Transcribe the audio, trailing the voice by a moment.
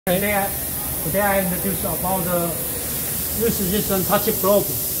Today I introduced about use this one touch probe.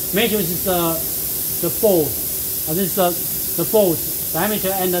 Measures the ball, this is the ball's diameter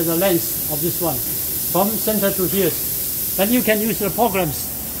and the length of this one from center to here. Then you can use the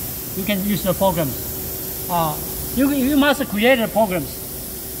programs. You can use the programs. You must create the programs.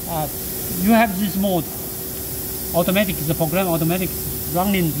 You have this mode, automatic, the program automatic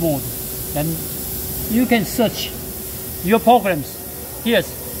running mode. Then you can search your programs here.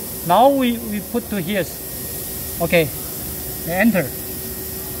 Now we put to here. Okay, enter.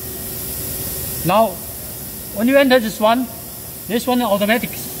 Now when you enter this one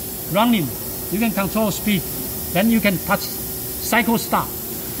automatic running. You can control speed. Then you can touch cycle start.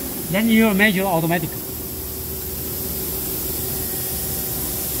 Then you will measure automatic.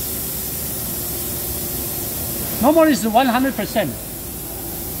 Normally it's 100%.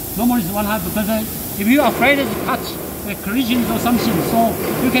 Normally it's 100%. If you are afraid to touch the collisions or something, so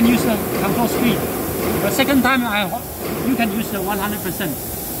you can use the control speed. The second time you can use the 100%.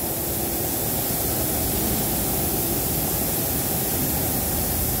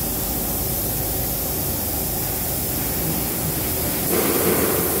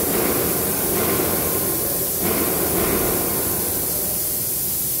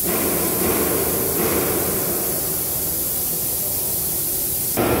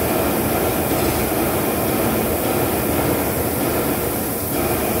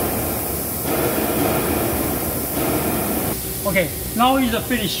 Okay, now is the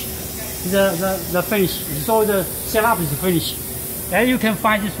finish. The finish. So the setup is finished. Then you can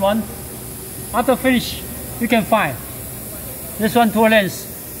find this one. After finish, you can find this one tool length.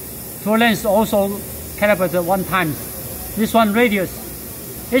 Tool length also calibrated one time. This one radius.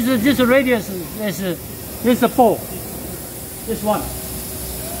 This radius is the ball. This one,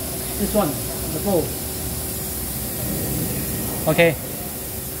 the ball. Okay.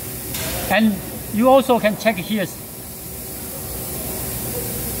 And you also can check here.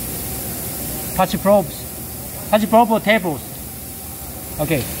 Touch probes, touch probe tables.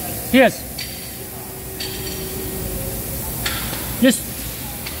 Okay, here's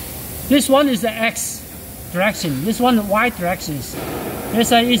this one is the X direction. This one Y directions.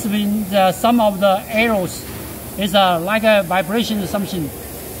 This is when some of the arrows is like a vibration or something.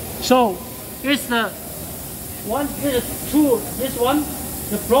 So it's the one is two. This one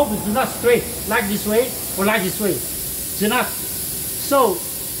the probe is not straight like this way or like this way. It's not. So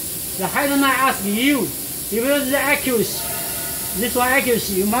the Heidenhain asks you, if it is accuracy, this one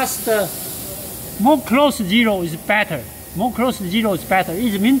accuracy, you must more close to zero is better. More close to zero is better.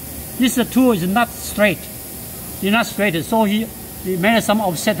 It means this tool is not straight. It's not straight. So he made some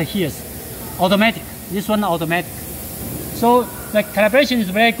offset here. Automatic. This one automatic. So the calibration is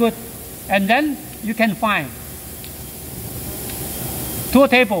very good. And then you can find tool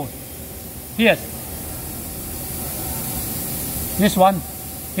table here. This one.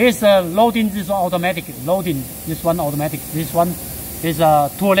 Here's loading, this one automatic, loading, this one automatic, this one is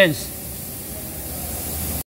tool length.